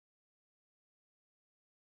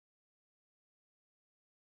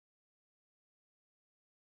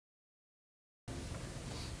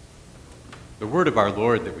The word of our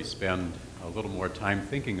Lord that we spend a little more time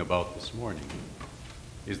thinking about this morning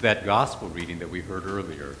is that gospel reading that we heard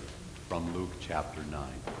earlier from Luke chapter 9.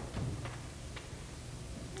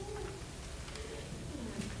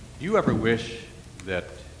 Do you ever wish that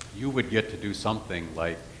you would get to do something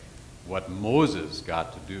like what Moses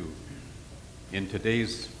got to do in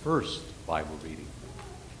today's first Bible reading?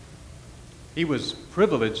 He was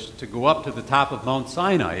privileged to go up to the top of Mount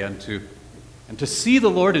Sinai and to see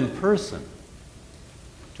the Lord in person,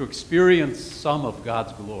 to experience some of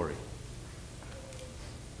God's glory.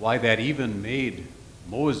 Why, that even made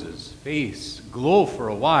Moses' face glow for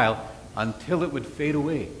a while until it would fade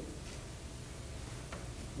away.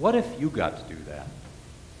 What if you got to do that?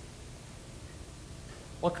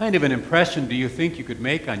 What kind of an impression do you think you could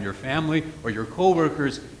make on your family or your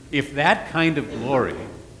coworkers if that kind of glory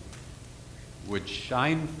would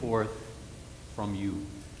shine forth from you?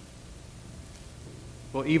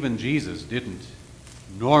 Well, even Jesus didn't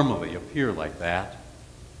normally appear like that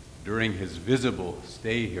during his visible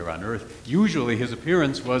stay here on earth. Usually his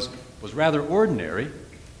appearance was rather ordinary.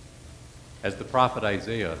 As the prophet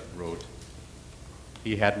Isaiah wrote,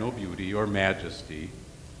 he had no beauty or majesty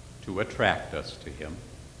to attract us to him.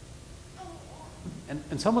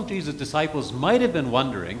 And some of Jesus' disciples might have been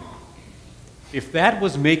wondering if that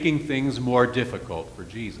was making things more difficult for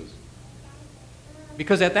Jesus.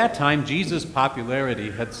 Because at that time, Jesus'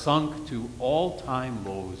 popularity had sunk to all-time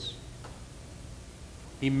lows.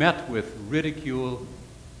 He met with ridicule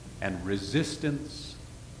and resistance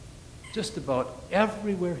just about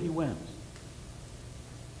everywhere he went.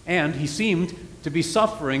 And he seemed to be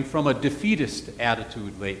suffering from a defeatist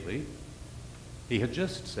attitude lately. He had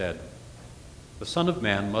just said, "The Son of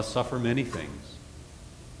Man must suffer many things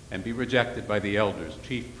and be rejected by the elders,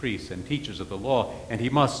 chief priests, and teachers of the law, and he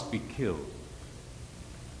must be killed."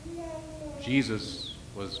 Jesus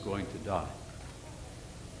was going to die.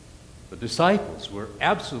 The disciples were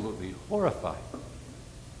absolutely horrified.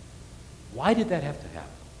 Why did that have to happen?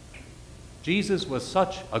 Jesus was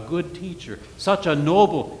such a good teacher, such a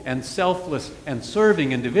noble and selfless and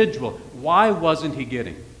serving individual. Why wasn't he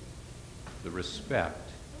getting the respect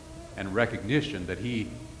and recognition that he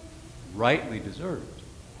rightly deserved?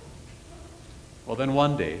 Well, then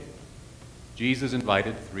one day, Jesus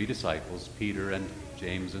invited 3 disciples, Peter and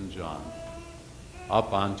James and John,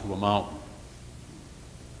 up onto a mountain.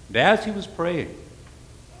 And as he was praying,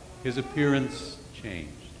 his appearance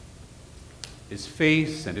changed. His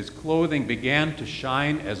face and his clothing began to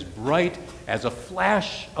shine as bright as a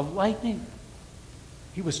flash of lightning.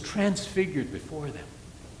 He was transfigured before them.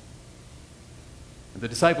 And the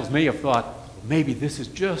disciples may have thought, well, maybe this is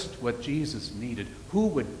just what Jesus needed. Who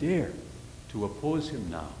would dare to oppose him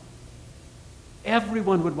now?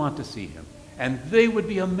 Everyone would want to see him, and they would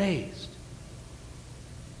be amazed.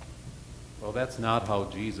 Well, that's not how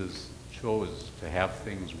Jesus chose to have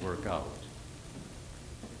things work out.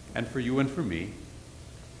 And for you and for me,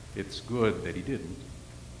 it's good that he didn't.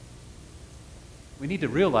 We need to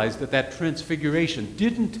realize that that transfiguration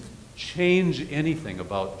didn't change anything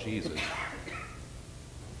about Jesus.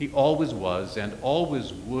 He always was and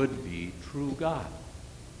always would be true God,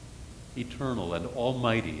 eternal and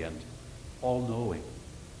almighty and all-knowing.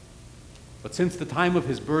 But since the time of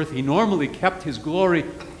his birth, he normally kept his glory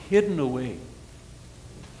hidden away.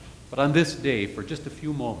 But on this day, for just a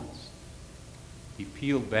few moments, he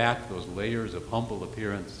peeled back those layers of humble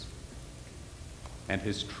appearance, and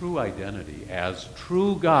his true identity as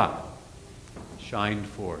true God shined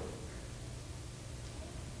forth.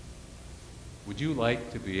 Would you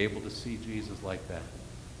like to be able to see Jesus like that?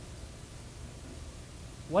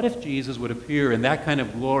 What if Jesus would appear in that kind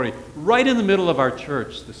of glory right in the middle of our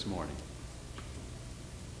church this morning?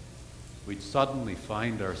 We'd suddenly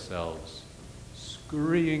find ourselves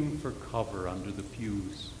scurrying for cover under the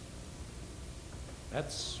pews.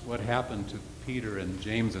 That's what happened to Peter and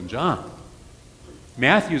James and John.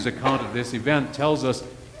 Matthew's account of this event tells us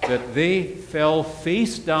that they fell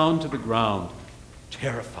face down to the ground,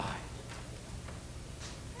 terrified.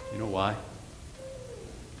 You know why?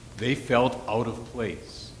 They felt out of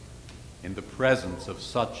place in the presence of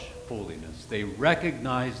such holiness. They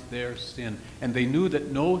recognized their sin, and they knew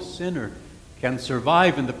that no sinner can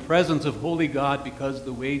survive in the presence of holy God because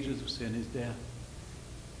the wages of sin is death.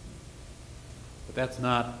 But that's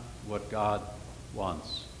not what God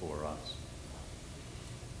wants for us.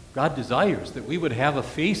 God desires that we would have a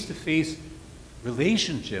face-to-face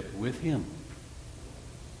relationship with him.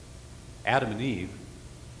 Adam and Eve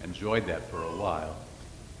enjoyed that for a while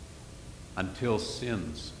until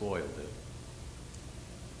sin spoiled it.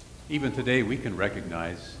 Even today, we can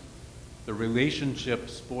recognize the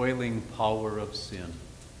relationship-spoiling power of sin.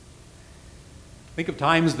 Think of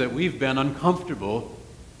times that we've been uncomfortable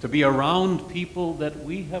to be around people that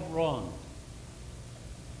we have wronged.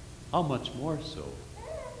 How much more so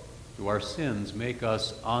do our sins make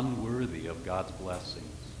us unworthy of God's blessings?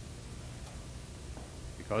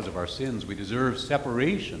 Because of our sins, we deserve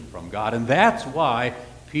separation from God. And that's why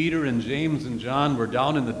Peter and James and John were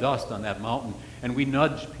down in the dust on that mountain. And we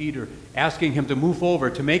nudged Peter, asking him to move over,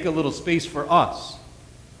 to make a little space for us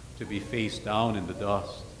to be face down in the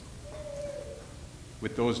dust.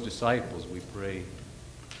 With those disciples, we pray,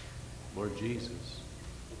 Lord Jesus,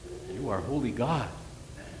 you are holy God.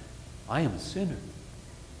 I am a sinner.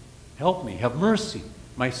 Help me, have mercy,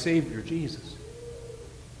 my Savior Jesus.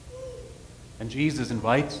 And Jesus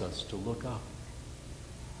invites us to look up.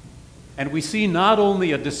 And we see not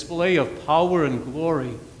only a display of power and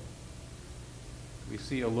glory, we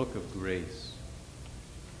see a look of grace,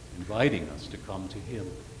 inviting us to come to him.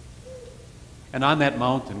 And on that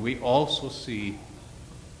mountain, we also see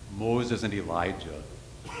Moses and Elijah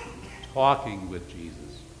talking with Jesus.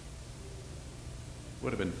 It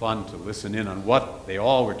would have been fun to listen in on what they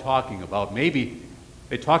all were talking about. Maybe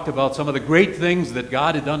they talked about some of the great things that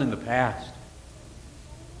God had done in the past.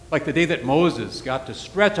 Like the day that Moses got to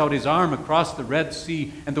stretch out his arm across the Red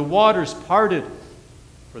Sea and the waters parted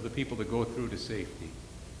for the people to go through to safety.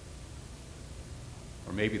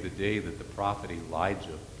 Or maybe the day that the prophet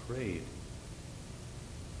Elijah prayed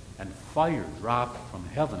and fire dropped from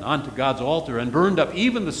heaven onto God's altar and burned up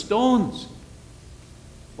even the stones.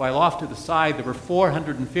 While off to the side there were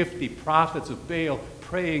 450 prophets of Baal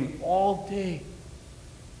praying all day,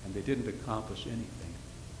 and they didn't accomplish anything.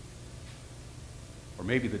 Or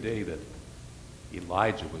maybe the day that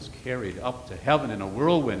Elijah was carried up to heaven in a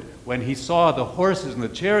whirlwind when he saw the horses and the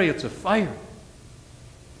chariots of fire. Well,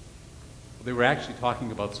 they were actually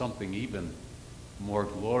talking about something even more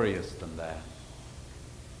glorious than that.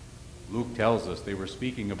 Luke tells us they were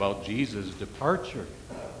speaking about Jesus' departure,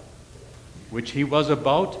 which he was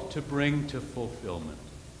about to bring to fulfillment.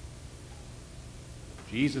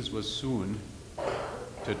 Jesus was soon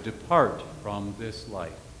to depart from this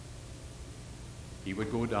life. He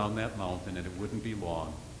would go down that mountain, and it wouldn't be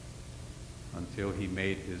long until he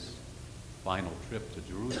made his final trip to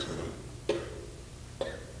Jerusalem.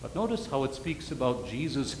 But notice how it speaks about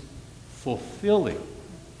Jesus fulfilling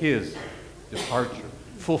his departure,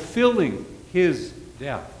 fulfilling his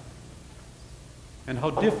death, and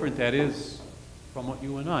how different that is from what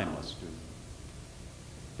you and I must do.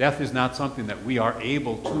 Death is not something that we are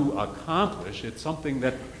able to accomplish. It's something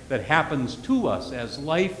that happens to us as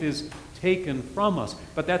life is taken from us.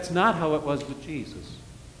 But that's not how it was with Jesus.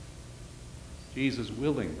 Jesus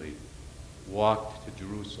willingly walked to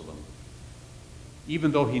Jerusalem,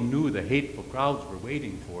 even though he knew the hateful crowds were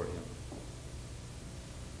waiting for him.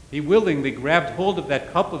 He willingly grabbed hold of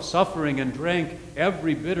that cup of suffering and drank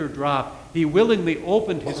every bitter drop. He willingly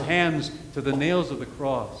opened his hands to the nails of the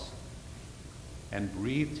cross and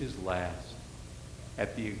breathed his last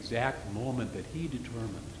at the exact moment that he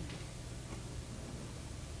determined.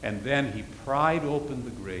 And then he pried open the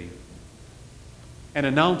grave and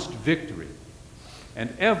announced victory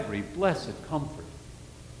and every blessed comfort.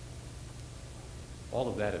 All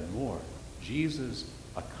of that and more, Jesus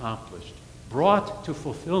accomplished, brought to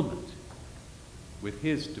fulfillment with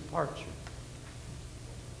his departure.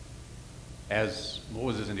 As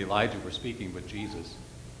Moses and Elijah were speaking with Jesus,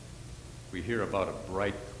 we hear about a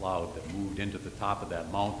bright cloud that moved into the top of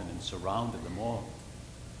that mountain and surrounded them all.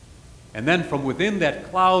 And then from within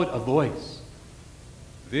that cloud, a voice,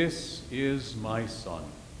 "This is my Son,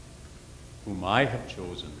 whom I have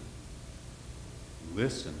chosen.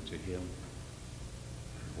 Listen to him."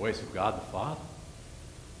 The voice of God the Father.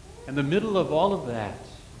 In the middle of all of that,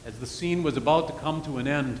 as the scene was about to come to an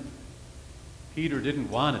end, Peter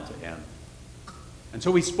didn't want it to end. And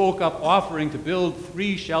so he spoke up, offering to build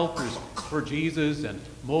 3 shelters for Jesus and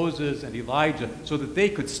Moses and Elijah so that they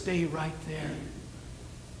could stay right there.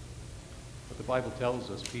 But the Bible tells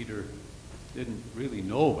us Peter didn't really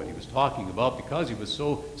know what he was talking about because he was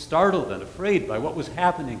so startled and afraid by what was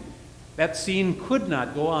happening. That scene could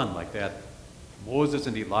not go on like that. Moses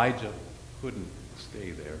and Elijah couldn't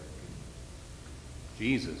stay there.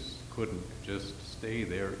 Jesus couldn't just stay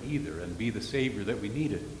there either and be the Savior that we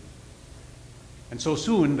needed. And so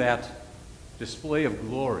soon that display of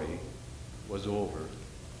glory was over.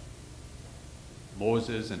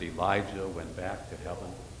 Moses and Elijah went back to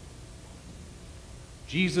heaven.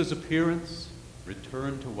 Jesus' appearance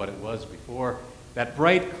returned to what it was before. That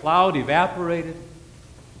bright cloud evaporated.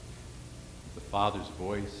 The Father's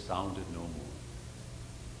voice sounded no more.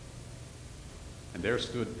 And there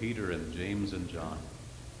stood Peter and James and John.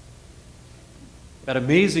 That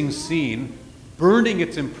amazing scene burning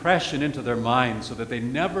its impression into their minds so that they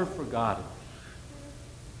never forgot it.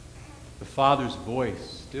 The Father's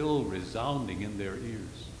voice still resounding in their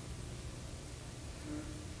ears.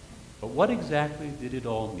 But what exactly did it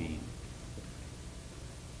all mean?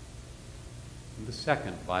 In the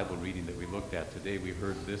second Bible reading that we looked at today, we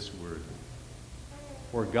heard this word.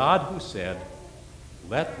 For God who said,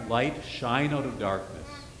 "Let light shine out of darkness,"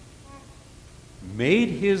 made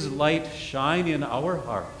his light shine in our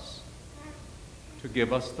hearts to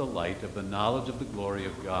give us the light of the knowledge of the glory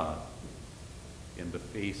of God in the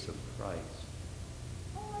face of Christ.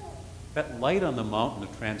 That light on the mountain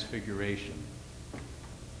of transfiguration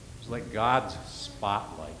was like God's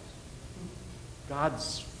spotlight,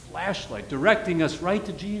 God's flashlight, directing us right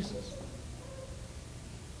to Jesus,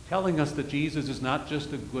 telling us that Jesus is not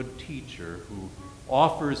just a good teacher who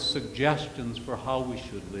offers suggestions for how we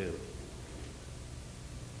should live.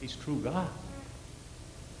 He's true God,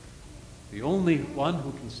 the only one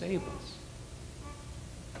who can save us.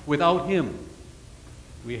 Without him,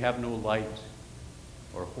 we have no light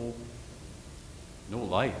or hope, no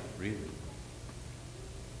life, really.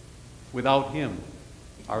 Without him,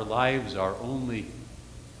 our lives are only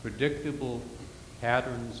predictable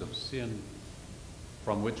patterns of sin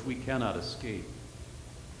from which we cannot escape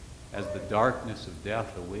as the darkness of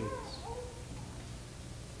death awaits.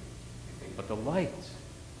 But the light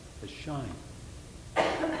has shined.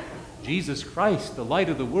 Jesus Christ, the light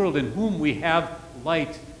of the world, in whom we have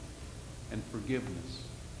light and forgiveness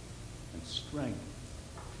and strength.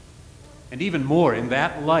 And even more, in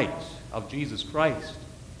that light of Jesus Christ,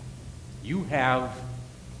 you have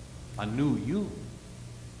a new you.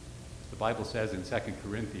 The Bible says in 2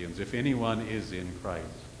 Corinthians, if anyone is in Christ,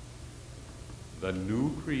 the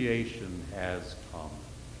new creation has come.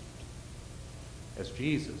 As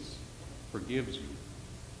Jesus forgives you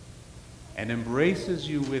and embraces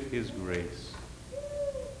you with his grace,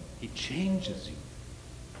 he changes you.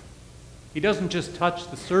 He doesn't just touch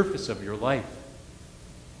the surface of your life.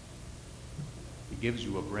 He gives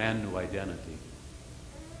you a brand new identity,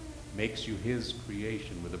 makes you his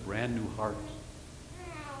creation with a brand new heart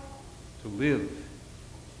to live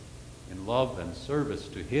in love and service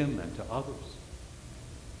to him and to others.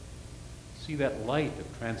 See that light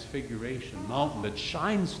of transfiguration mountain that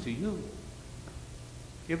shines to you,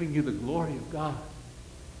 giving you the glory of God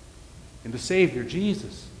in the Savior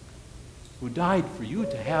Jesus, who died for you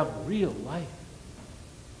to have real life.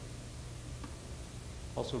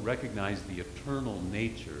 Also recognize the eternal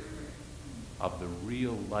nature of the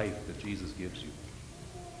real life that Jesus gives you.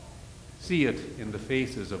 See it in the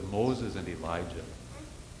faces of Moses and Elijah.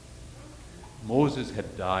 Moses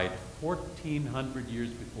had died 1,400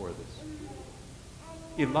 years before this.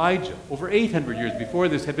 Elijah, over 800 years before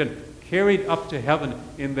this, had been carried up to heaven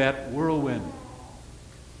in that whirlwind.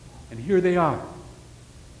 And here they are,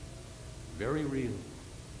 very real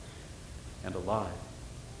and alive.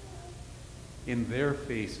 In their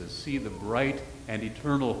faces, see the bright and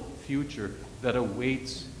eternal future that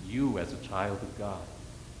awaits you as a child of God.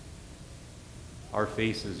 Our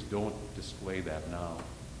faces don't display that now.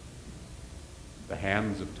 The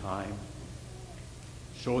hands of time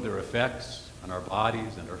show their effects on our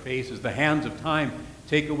bodies and our faces. The hands of time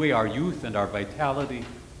take away our youth and our vitality,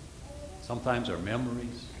 sometimes our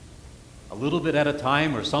memories, a little bit at a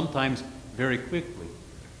time or sometimes very quickly.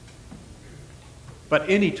 But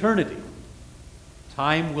in eternity,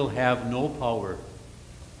 time will have no power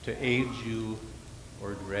to age you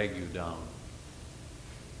or drag you down.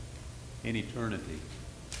 In eternity,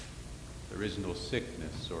 there is no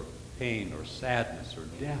sickness or pain or sadness or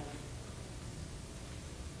death.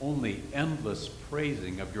 Only endless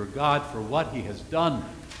praising of your God for what he has done,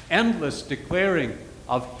 endless declaring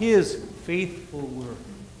of his faithful work.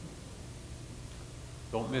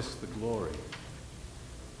 Don't miss the glory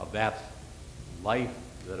of that life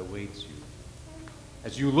that awaits you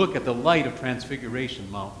as you look at the light of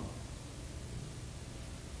Transfiguration Mountain.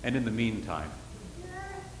 And in the meantime,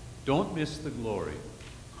 don't miss the glory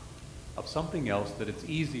of something else that it's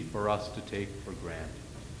easy for us to take for granted.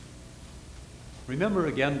 Remember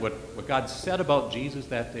again what God said about Jesus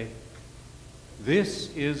that day? This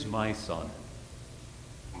is my Son.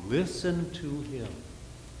 Listen to him.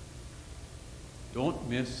 Don't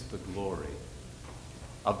miss the glory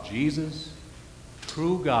of Jesus,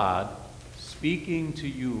 true God, speaking to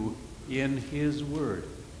you in his word.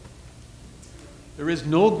 There is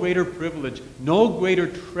no greater privilege, no greater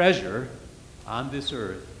treasure on this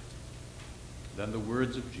earth than the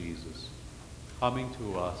words of Jesus coming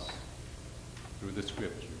to us through the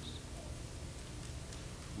Scriptures.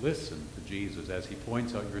 Listen to Jesus as he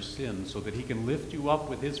points out your sins so that he can lift you up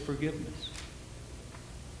with his forgiveness.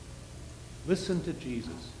 Listen to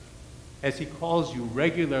Jesus as he calls you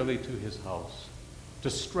regularly to his house to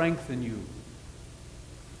strengthen you,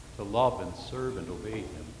 to love and serve and obey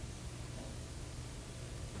him.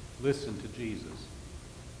 Listen to Jesus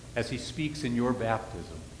as he speaks in your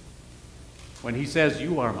baptism, when he says,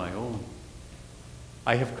 "You are my own.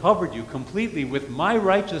 I have covered you completely with my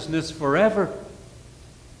righteousness forever.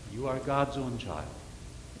 You are God's own child."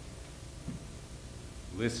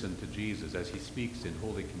 Listen to Jesus as he speaks in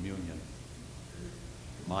Holy Communion.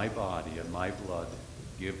 "My body and my blood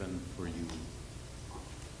given for you.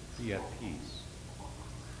 Be at peace."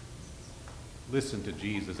 Listen to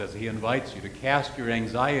Jesus as he invites you to cast your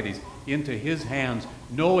anxieties into his hands,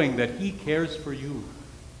 knowing that he cares for you.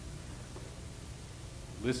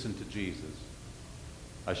 Listen to Jesus,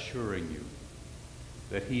 assuring you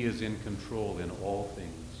that he is in control in all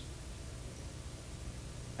things.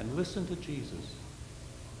 And listen to Jesus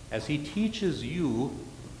as he teaches you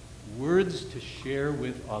words to share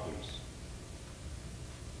with others.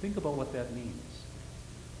 Think about what that means.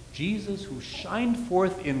 Jesus, who shined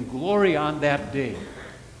forth in glory on that day,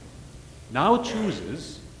 now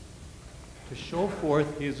chooses to show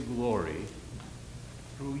forth his glory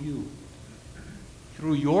through you,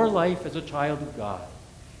 through your life as a child of God,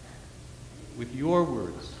 with your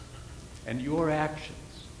words and your actions.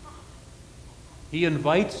 He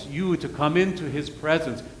invites you to come into his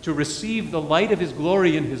presence, to receive the light of his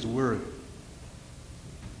glory in his word,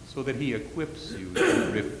 so that he equips you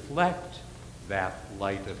to reflect that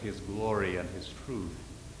light of his glory and his truth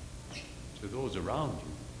to those around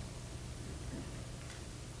you.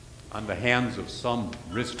 On the hands of some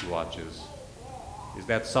wristwatches is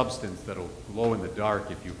that substance that'll glow in the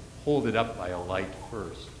dark if you hold it up by a light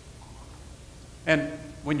first. And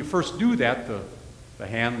when you first do that, the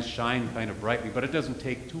hands shine kind of brightly, but it doesn't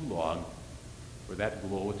take too long for that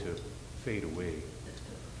glow to fade away.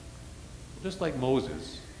 Just like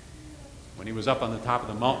Moses, when he was up on the top of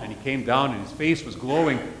the mountain and he came down and his face was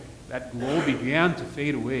glowing, that glow began to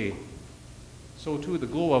fade away. So too the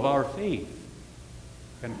glow of our faith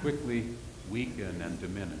can quickly weaken and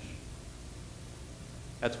diminish.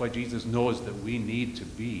 That's why Jesus knows that we need to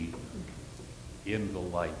be in the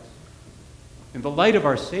light of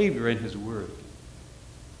our Savior and his word.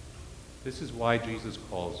 This is why Jesus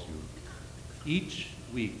calls you each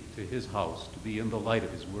week to his house to be in the light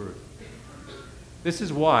of his word. This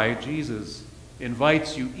is why Jesus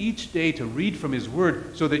invites you each day to read from his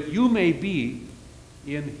word so that you may be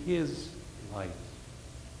in his light.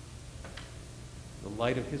 The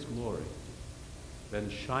light of his glory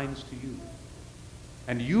then shines to you,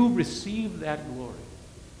 and you receive that glory.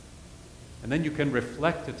 And then you can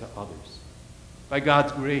reflect it to others. By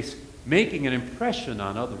God's grace, making an impression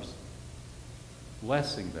on others,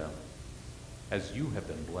 blessing them as you have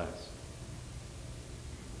been blessed.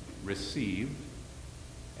 Receive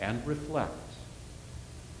and reflect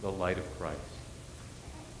the light of Christ.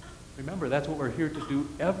 Remember, that's what we're here to do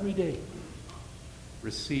every day.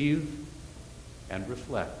 Receive and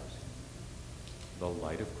reflect the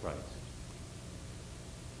light of Christ.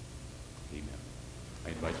 Amen. I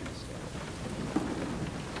invite you to stand.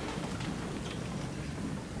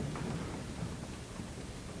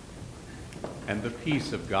 And the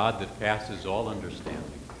peace of God that passes all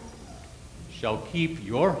understanding shall keep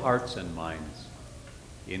your hearts and minds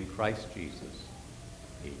in Christ Jesus.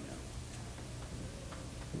 Amen.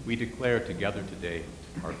 We declare together today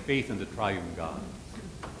our faith in the triune God,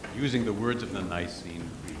 using the words of the Nicene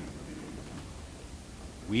Creed.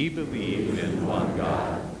 We believe in one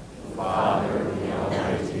God, Father, the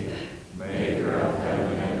Almighty, maker